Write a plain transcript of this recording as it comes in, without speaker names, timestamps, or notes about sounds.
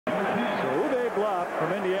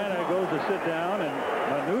brought down, and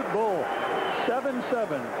Manute Bol, 7-7.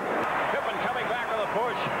 Pippen coming back on the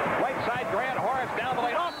push. Right side, Grant Horace down the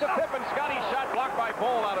lane. Off to Pippen. Scotty's shot blocked by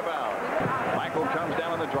Bol out of bounds. Michael comes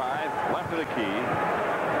down on the drive. Left of the key.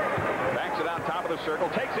 Backs it out top of the circle.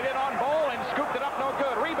 Takes it in on Bol and scooped it up. No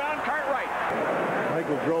good. Rebound, Cartwright.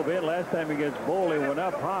 Michael drove in last time against Bol. He went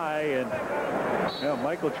up high, and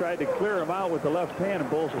Michael tried to clear him out with the left hand, and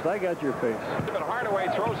Bol says, I got your face. But Hardaway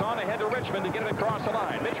throws on ahead to Richmond to get it across the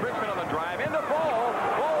line. Mitch Richmond on the drive into Bol.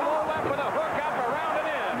 Bol low left with a hook up around and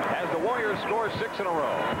in. As the Warriors score 6 in a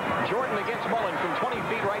row. Jordan against Mullen from 20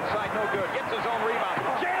 feet right side, no good. Gets his own rebound.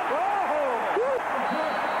 Jam!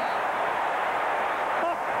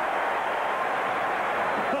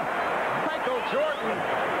 Michael Jordan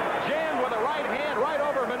jammed with a right hand right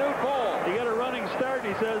over Manute Bol. He got a running start.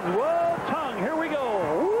 He says, what?